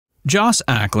Joss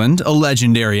Ackland, a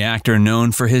legendary actor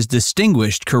known for his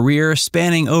distinguished career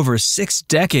spanning over 6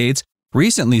 decades,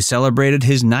 recently celebrated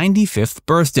his 95th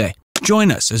birthday.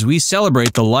 Join us as we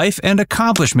celebrate the life and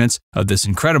accomplishments of this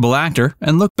incredible actor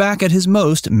and look back at his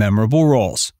most memorable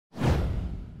roles.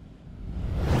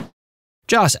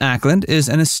 Joss Ackland is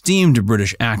an esteemed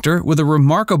British actor with a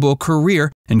remarkable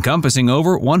career encompassing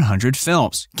over 100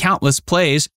 films, countless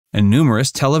plays, and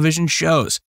numerous television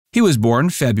shows. He was born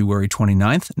February 29,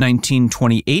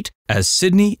 1928, as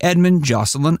Sidney Edmond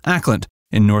Jocelyn Ackland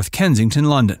in North Kensington,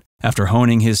 London. After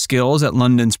honing his skills at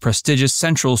London's prestigious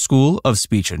Central School of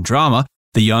Speech and Drama,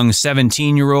 the young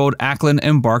 17-year-old Ackland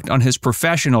embarked on his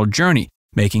professional journey,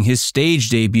 making his stage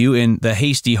debut in The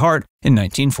Hasty Heart in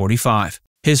 1945.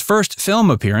 His first film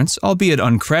appearance, albeit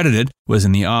uncredited, was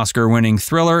in the Oscar-winning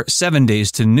thriller 7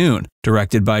 Days to Noon,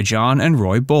 directed by John and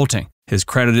Roy Bolting. His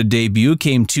credited debut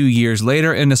came 2 years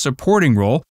later in a supporting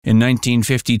role in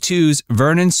 1952's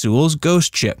Vernon Sewell's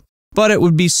Ghost Ship. But it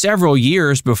would be several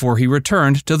years before he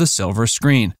returned to the silver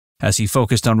screen, as he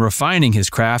focused on refining his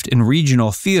craft in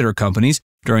regional theater companies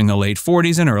during the late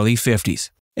 40s and early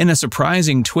 50s. In a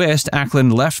surprising twist,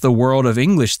 Ackland left the world of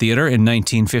English theater in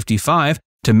 1955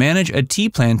 to manage a tea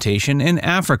plantation in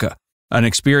Africa, an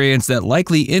experience that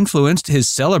likely influenced his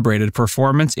celebrated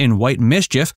performance in White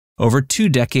Mischief over 2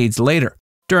 decades later.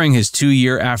 During his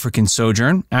 2-year African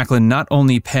sojourn, Ackland not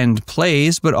only penned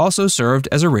plays but also served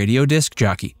as a radio disc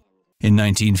jockey. In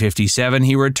 1957,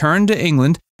 he returned to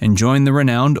England and joined the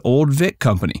renowned Old Vic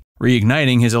Company,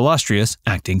 reigniting his illustrious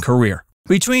acting career.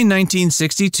 Between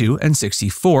 1962 and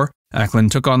 64,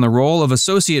 Ackland took on the role of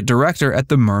associate director at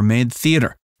the Mermaid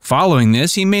Theatre. Following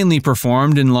this, he mainly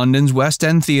performed in London's West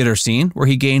End theatre scene, where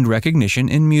he gained recognition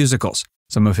in musicals.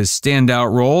 Some of his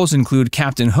standout roles include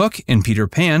Captain Hook in Peter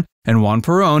Pan and Juan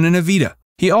Perón in Evita.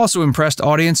 He also impressed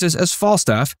audiences as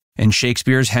Falstaff in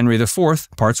Shakespeare's Henry IV,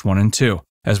 Parts 1 and 2,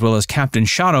 as well as Captain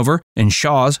Shotover in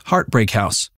Shaw's Heartbreak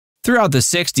House. Throughout the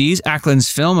 60s, Ackland's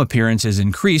film appearances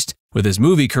increased, with his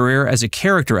movie career as a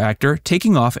character actor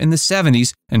taking off in the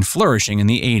 70s and flourishing in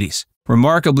the 80s.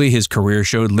 Remarkably, his career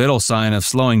showed little sign of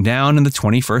slowing down in the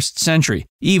 21st century,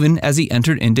 even as he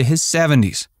entered into his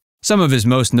 70s. Some of his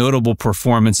most notable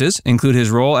performances include his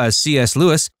role as C.S.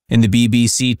 Lewis in the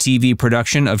BBC TV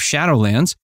production of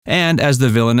Shadowlands and as the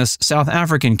villainous South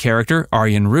African character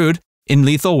Arjen Rood in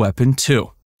Lethal Weapon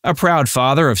 2. A proud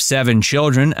father of 7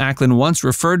 children, Ackland once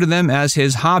referred to them as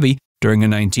his hobby during a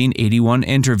 1981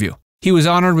 interview. He was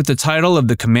honored with the title of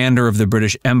the Commander of the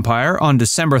British Empire on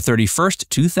December 31,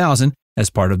 2000, as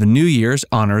part of the New Year's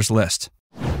Honors List.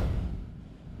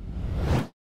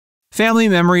 Family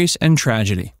memories and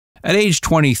tragedy. At age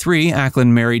 23,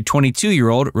 Ackland married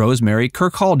 22-year-old Rosemary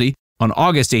Kirkcaldy on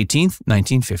August 18,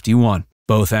 1951.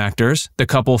 Both actors, the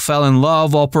couple fell in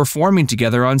love while performing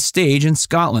together on stage in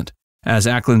Scotland. As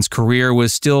Ackland's career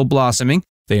was still blossoming,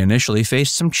 they initially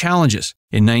faced some challenges.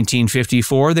 In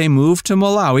 1954, they moved to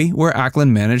Malawi, where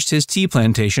Ackland managed his tea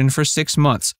plantation for 6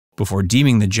 months, before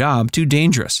deeming the job too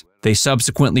dangerous. They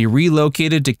subsequently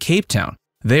relocated to Cape Town.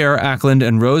 There, Ackland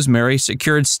and Rosemary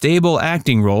secured stable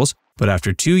acting roles, but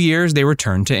after 2 years, they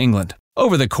returned to England.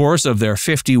 Over the course of their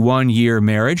 51-year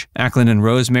marriage, Ackland and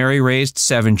Rosemary raised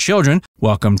 7 children,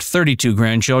 welcomed 32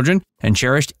 grandchildren, and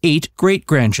cherished 8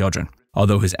 great-grandchildren.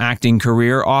 Although his acting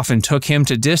career often took him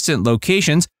to distant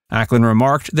locations, Ackland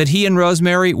remarked that he and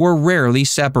Rosemary were rarely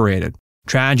separated.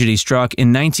 Tragedy struck in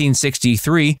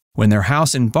 1963 when their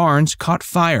house and barns caught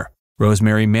fire.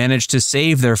 Rosemary managed to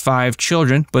save their 5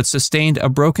 children but sustained a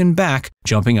broken back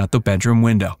jumping out the bedroom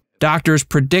window. Doctors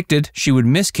predicted she would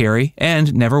miscarry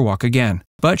and never walk again,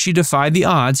 but she defied the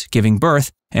odds, giving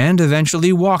birth and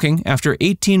eventually walking after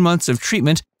 18 months of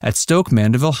treatment at Stoke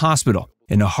Mandeville Hospital.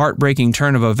 In a heartbreaking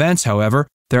turn of events, however,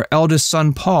 their eldest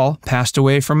son Paul passed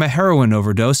away from a heroin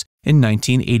overdose in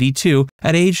 1982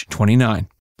 at age 29.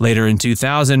 Later in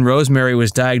 2000, Rosemary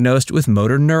was diagnosed with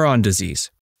motor neuron disease.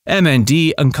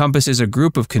 MND encompasses a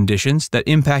group of conditions that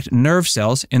impact nerve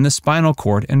cells in the spinal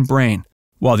cord and brain.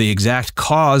 While the exact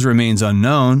cause remains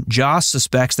unknown, Joss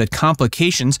suspects that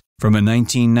complications from a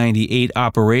 1998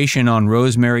 operation on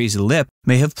Rosemary's lip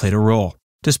may have played a role.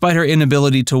 Despite her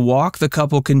inability to walk, the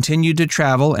couple continued to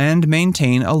travel and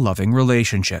maintain a loving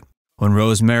relationship. When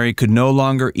Rosemary could no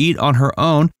longer eat on her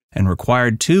own and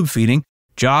required tube feeding,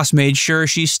 Joss made sure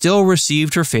she still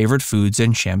received her favorite foods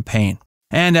and champagne.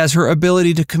 And as her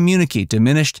ability to communicate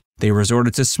diminished, they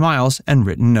resorted to smiles and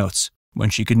written notes. When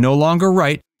she could no longer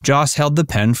write, Joss held the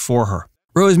pen for her.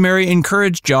 Rosemary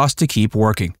encouraged Joss to keep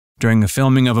working. During the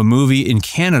filming of a movie in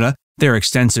Canada, their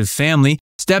extensive family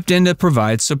stepped in to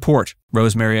provide support.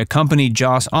 Rosemary accompanied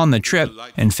Joss on the trip,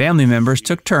 and family members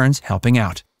took turns helping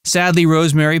out. Sadly,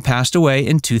 Rosemary passed away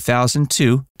in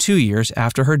 2002, 2 years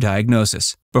after her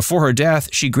diagnosis. Before her death,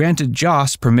 she granted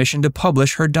Joss permission to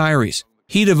publish her diaries.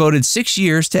 He devoted 6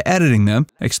 years to editing them,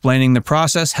 explaining the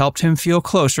process helped him feel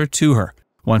closer to her.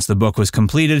 Once the book was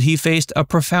completed, he faced a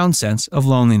profound sense of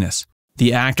loneliness.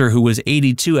 The actor, who was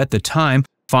 82 at the time,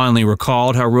 fondly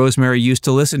recalled how Rosemary used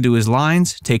to listen to his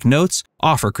lines, take notes,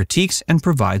 offer critiques, and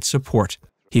provide support.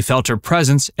 He felt her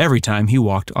presence every time he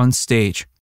walked on stage.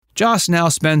 Joss now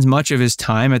spends much of his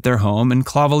time at their home in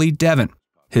Clovelly, Devon.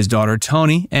 His daughter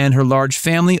Toni and her large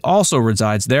family also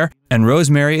resides there, and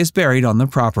Rosemary is buried on the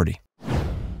property.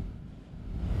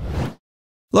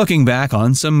 Looking back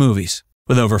on some movies.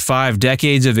 With over 5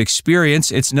 decades of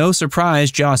experience, it's no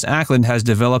surprise Joss Ackland has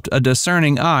developed a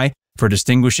discerning eye for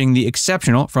distinguishing the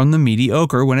exceptional from the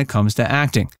mediocre when it comes to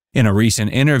acting. In a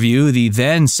recent interview, the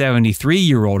then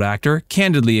 73-year-old actor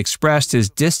candidly expressed his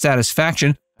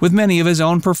dissatisfaction with many of his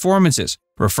own performances,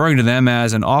 referring to them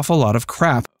as an awful lot of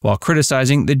crap while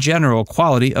criticizing the general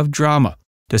quality of drama.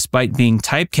 Despite being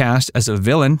typecast as a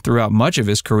villain throughout much of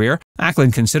his career,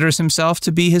 Ackland considers himself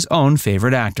to be his own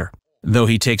favorite actor. Though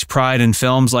he takes pride in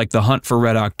films like The Hunt for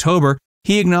Red October,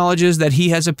 he acknowledges that he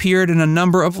has appeared in a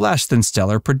number of less than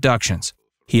stellar productions.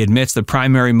 He admits the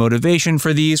primary motivation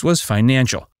for these was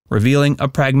financial, revealing a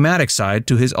pragmatic side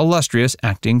to his illustrious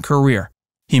acting career.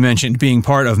 He mentioned being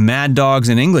part of Mad Dogs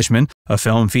and Englishmen, a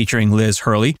film featuring Liz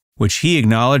Hurley, which he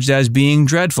acknowledged as being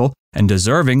dreadful and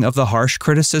deserving of the harsh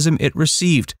criticism it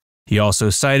received. He also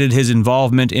cited his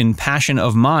involvement in Passion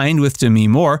of Mind with Demi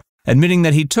Moore, admitting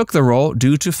that he took the role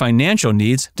due to financial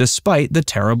needs despite the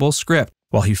terrible script.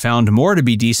 While he found Moore to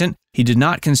be decent, he did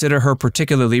not consider her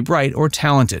particularly bright or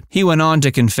talented. He went on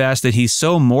to confess that he's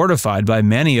so mortified by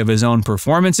many of his own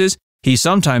performances, he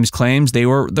sometimes claims they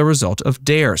were the result of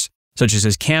dares, such as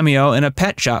his cameo in a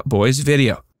Pet Shop Boys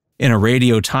video. In a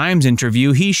Radio Times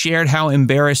interview, he shared how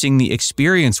embarrassing the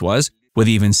experience was, with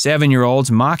even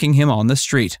 7-year-olds mocking him on the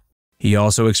street. He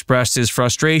also expressed his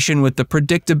frustration with the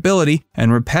predictability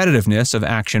and repetitiveness of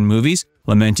action movies,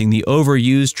 lamenting the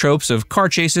overused tropes of car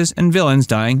chases and villains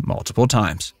dying multiple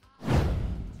times.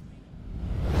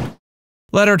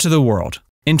 Letter to the World.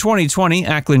 In 2020,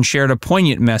 Ackland shared a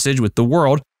poignant message with the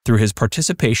world through his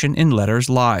participation in Letters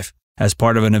Live. As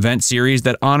part of an event series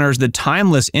that honors the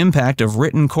timeless impact of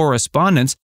written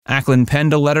correspondence, Ackland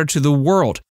penned a letter to the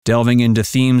world, delving into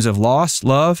themes of loss,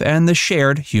 love, and the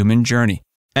shared human journey.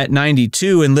 At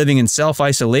 92 and living in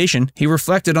self-isolation, he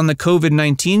reflected on the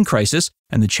COVID-19 crisis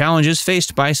and the challenges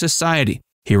faced by society.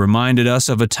 He reminded us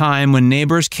of a time when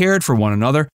neighbors cared for one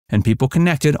another and people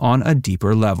connected on a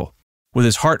deeper level. With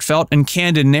his heartfelt and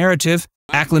candid narrative,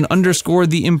 Ackland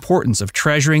underscored the importance of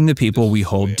treasuring the people we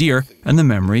hold dear and the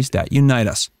memories that unite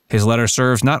us. His letter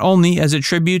serves not only as a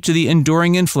tribute to the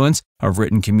enduring influence of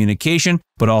written communication,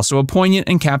 but also a poignant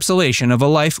encapsulation of a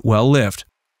life well lived.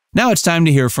 Now it's time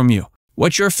to hear from you.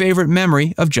 What's your favorite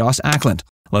memory of Joss Ackland?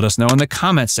 Let us know in the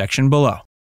comments section below.